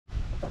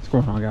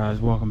What's going on, guys?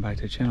 Welcome back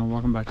to the channel.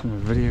 Welcome back to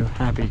another video.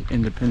 Happy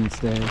Independence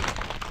Day,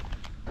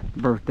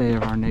 birthday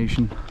of our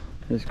nation,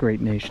 this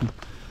great nation.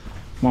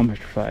 Come on,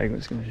 Mr. Flag,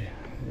 let's go.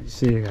 You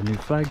see, I got a new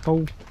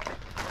flagpole,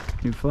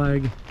 new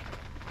flag.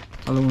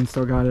 Other one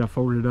still got it. I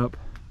folded it up,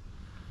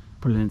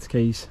 put it in its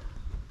case.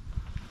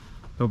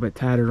 A little bit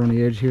tattered on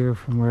the edge here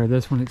from where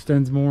this one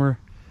extends more.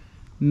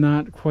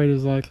 Not quite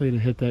as likely to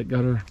hit that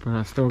gutter, but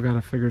I still got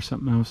to figure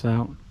something else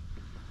out,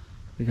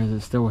 because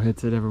it still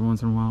hits it every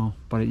once in a while,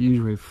 but it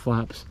usually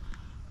flaps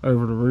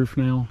over the roof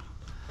now.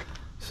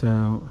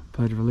 So,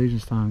 Pledge of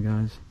Allegiance time,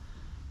 guys.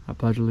 I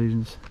pledge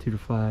allegiance to the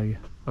flag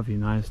of the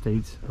United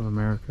States of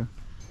America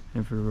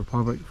and for the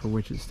republic for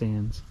which it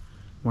stands,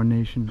 one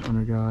nation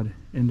under God,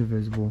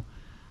 indivisible,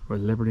 with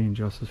liberty and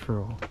justice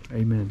for all.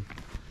 Amen.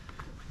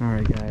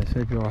 Alright, guys,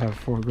 hope you all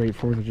have a great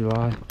 4th of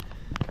July.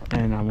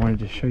 And I wanted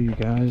to show you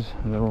guys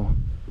a little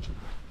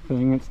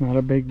thing. It's not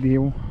a big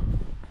deal.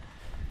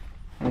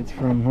 It's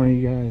from one of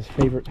you guys'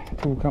 favorite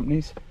tool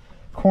companies,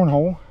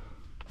 Cornhole.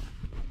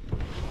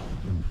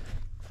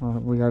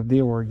 We got a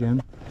deal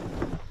again.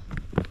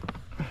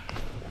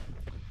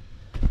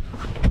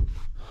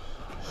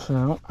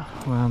 So,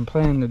 what I'm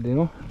planning to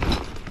do,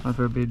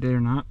 whether it be a day or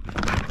not,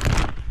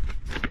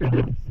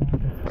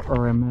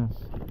 RMS.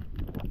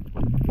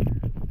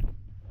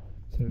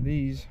 So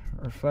these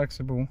are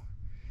flexible,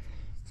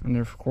 and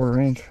they're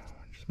 1/4 inch,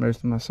 which is most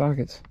of my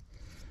sockets.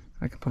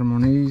 I can put them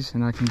on these,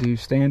 and I can do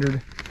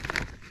standard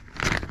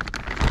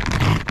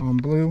on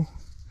blue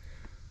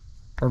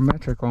or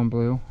metric on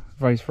blue,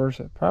 vice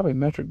versa. Probably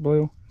metric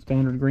blue,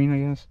 standard green, I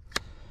guess.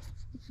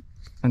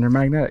 And they're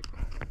magnetic,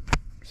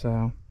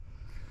 so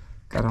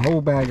got a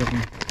whole bag of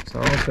them, so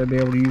I'll also be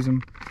able to use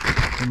them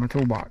in my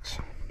toolbox.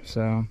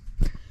 So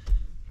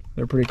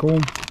they're pretty cool.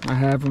 I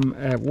have them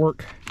at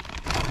work.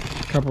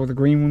 A couple of the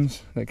green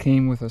ones that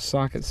came with a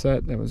socket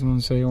set that was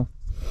on sale.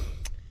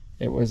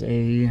 It was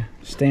a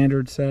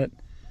standard set.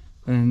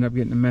 I ended up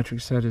getting a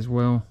metric set as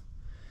well,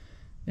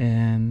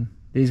 and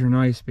these are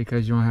nice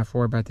because you don't have to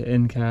worry about the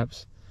end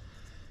caps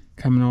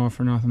coming off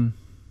or nothing.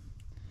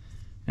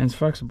 And it's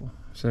flexible.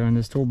 So in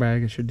this tool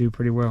bag, it should do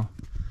pretty well.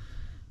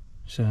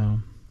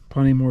 So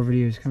plenty more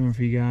videos coming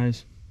for you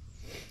guys.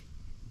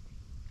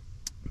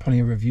 Plenty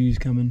of reviews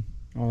coming.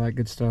 All that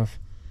good stuff.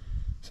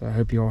 So I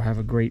hope you all have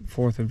a great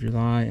 4th of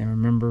July. And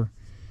remember,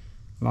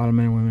 a lot of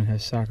men and women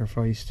have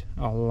sacrificed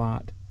a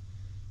lot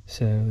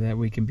so that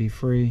we can be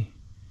free.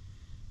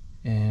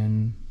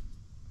 And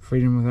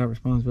freedom without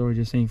responsibility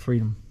just ain't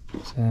freedom.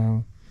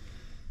 So,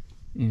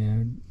 you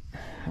know,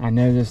 I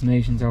know this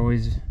nation's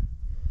always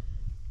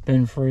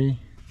been free,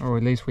 or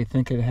at least we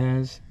think it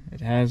has. It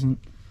hasn't.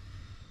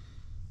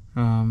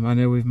 I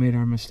know we've made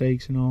our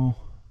mistakes and all,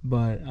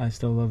 but I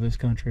still love this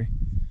country,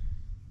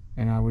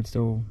 and I would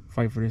still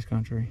fight for this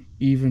country,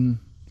 even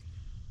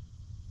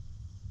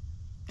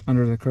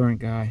under the current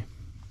guy,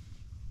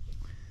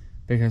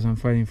 because I'm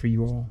fighting for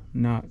you all,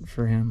 not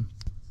for him.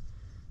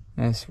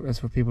 That's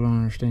what people don't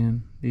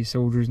understand. These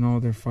soldiers and all,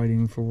 they're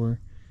fighting for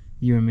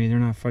you and me. They're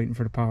not fighting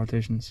for the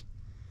politicians.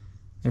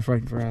 They're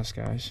fighting for us,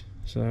 guys.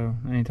 So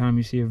anytime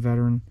you see a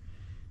veteran,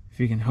 if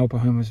you can help a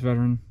homeless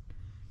veteran,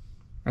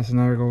 that's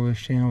another goal of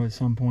this channel. At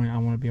some point, I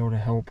want to be able to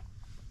help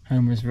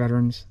homeless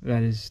veterans.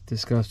 That is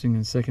disgusting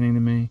and sickening to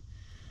me.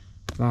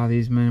 A lot of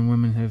these men and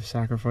women have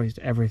sacrificed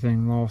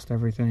everything, lost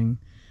everything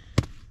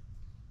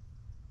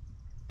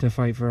to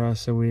fight for us,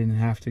 so we didn't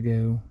have to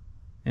go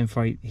and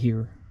fight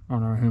here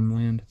on our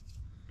homeland.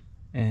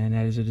 And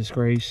that is a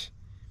disgrace.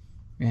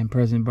 And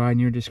President Biden,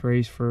 you're a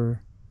disgrace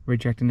for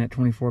rejecting that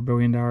 $24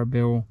 billion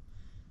bill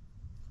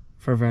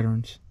for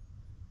veterans,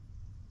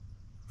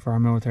 for our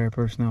military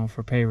personnel,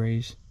 for pay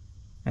raise.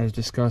 That is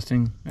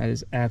disgusting. That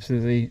is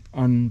absolutely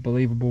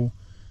unbelievable.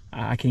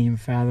 I can't even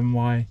fathom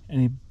why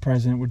any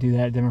president would do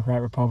that.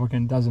 Democrat,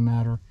 Republican, doesn't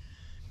matter.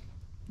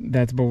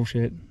 That's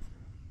bullshit.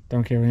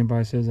 Don't care what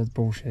anybody says, that's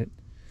bullshit.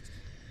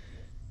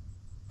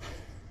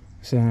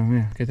 So,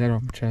 yeah, get that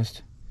off my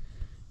chest.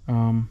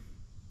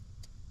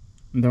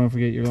 Don't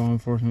forget your law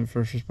enforcement,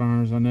 first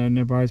responders. I know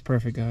nobody's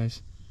perfect,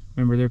 guys.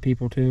 Remember, they're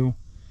people too.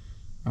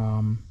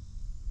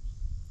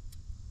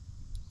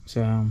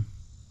 So,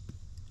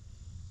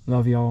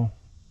 love y'all.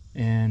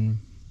 And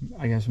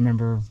I guess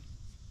remember,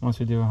 once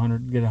we do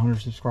get 100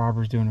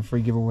 subscribers, doing a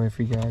free giveaway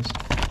for you guys.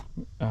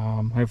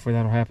 Hopefully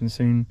that'll happen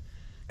soon,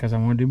 because I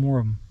want to do more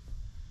of them.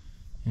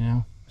 You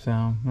know,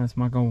 so that's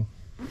my goal.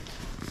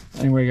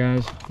 Anyway,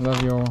 guys,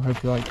 love y'all.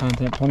 Hope you like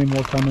content. Plenty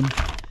more coming.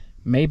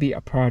 Maybe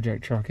a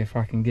project truck if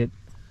I can get.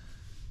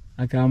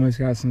 I almost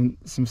got some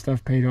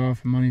stuff paid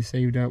off and money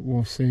saved up.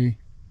 We'll see.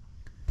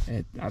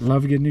 I'd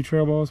love to get new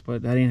trail balls,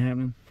 but that ain't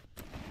happening.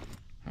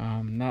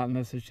 Not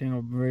unless this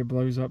channel really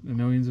blows up to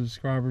millions of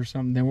subscribers or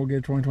something. Then we'll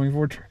get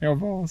 2024 trail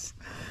balls.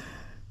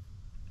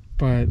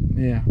 But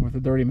yeah, with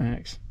the Dirty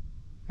Max,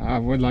 I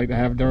would like to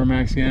have a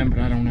Duramax again, but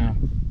I don't know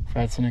if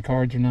that's in the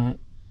cards or not.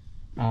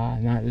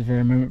 Not this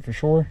very moment for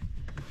sure.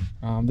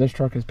 This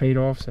truck is paid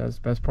off, so that's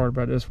the best part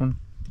about this one.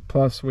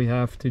 Plus, we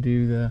have to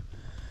do the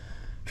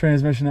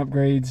transmission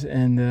upgrades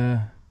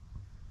and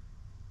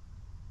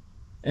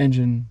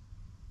engine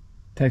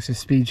Texas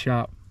Speed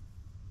Shop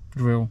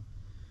drill.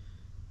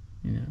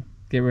 You know,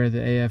 get rid of the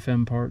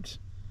AFM parts.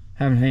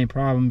 Haven't had any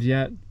problems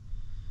yet.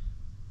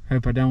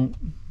 Hope I don't,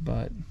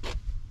 but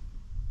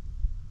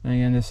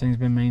again, this thing's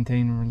been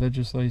maintained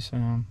religiously,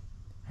 so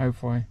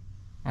hopefully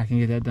I can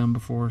get that done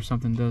before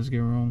something does go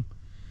wrong.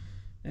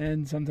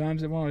 And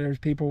sometimes it won't. There's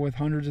people with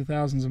hundreds of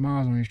thousands of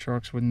miles on these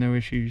trucks with no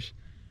issues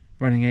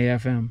running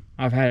AFM.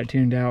 I've had it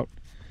tuned out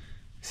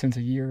since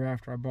a year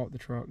after I bought the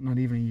truck. Not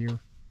even a year,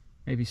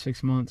 maybe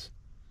 6 months.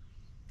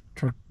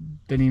 Truck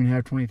didn't even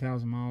have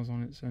 20,000 miles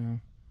on it, so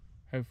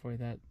hopefully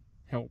that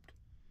helped.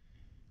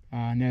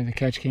 I know the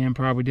catch cam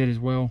probably did as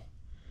well.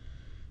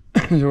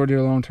 So we'll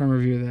do a long-term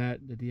review of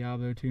that, the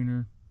Diablo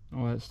tuner,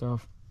 all that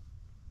stuff.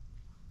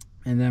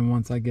 And then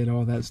once I get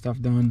all that stuff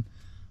done,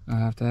 I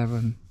have to have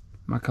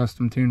my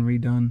custom tune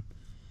redone.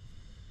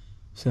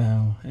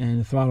 So, and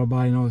the throttle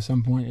body, I know at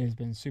some point it has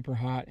been super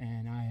hot,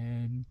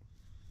 and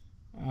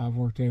I've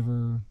worked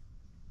over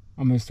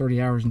almost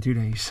 30 hours in 2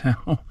 days.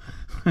 So,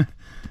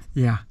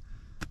 yeah.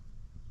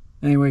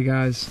 Anyway,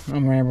 guys,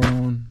 I'm rambling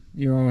on.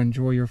 You all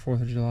enjoy your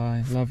 4th of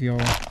July. Love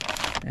y'all.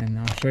 And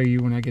I'll show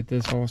you when I get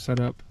this all set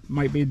up.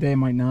 Might be a day,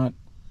 might not.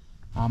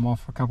 I'm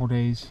off for a couple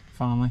days,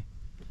 finally.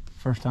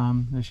 First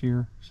time this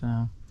year.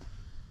 So,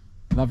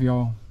 love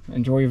y'all.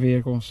 Enjoy your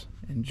vehicles.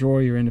 Enjoy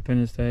your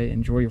Independence Day.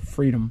 Enjoy your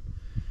freedom.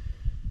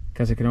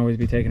 Because it can always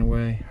be taken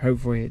away.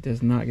 Hopefully it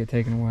does not get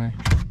taken away.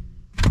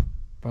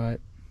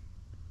 But,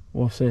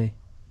 we'll see.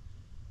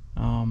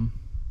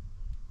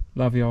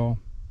 Love y'all.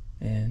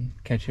 And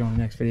catch you on the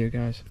next video,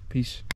 guys. Peace.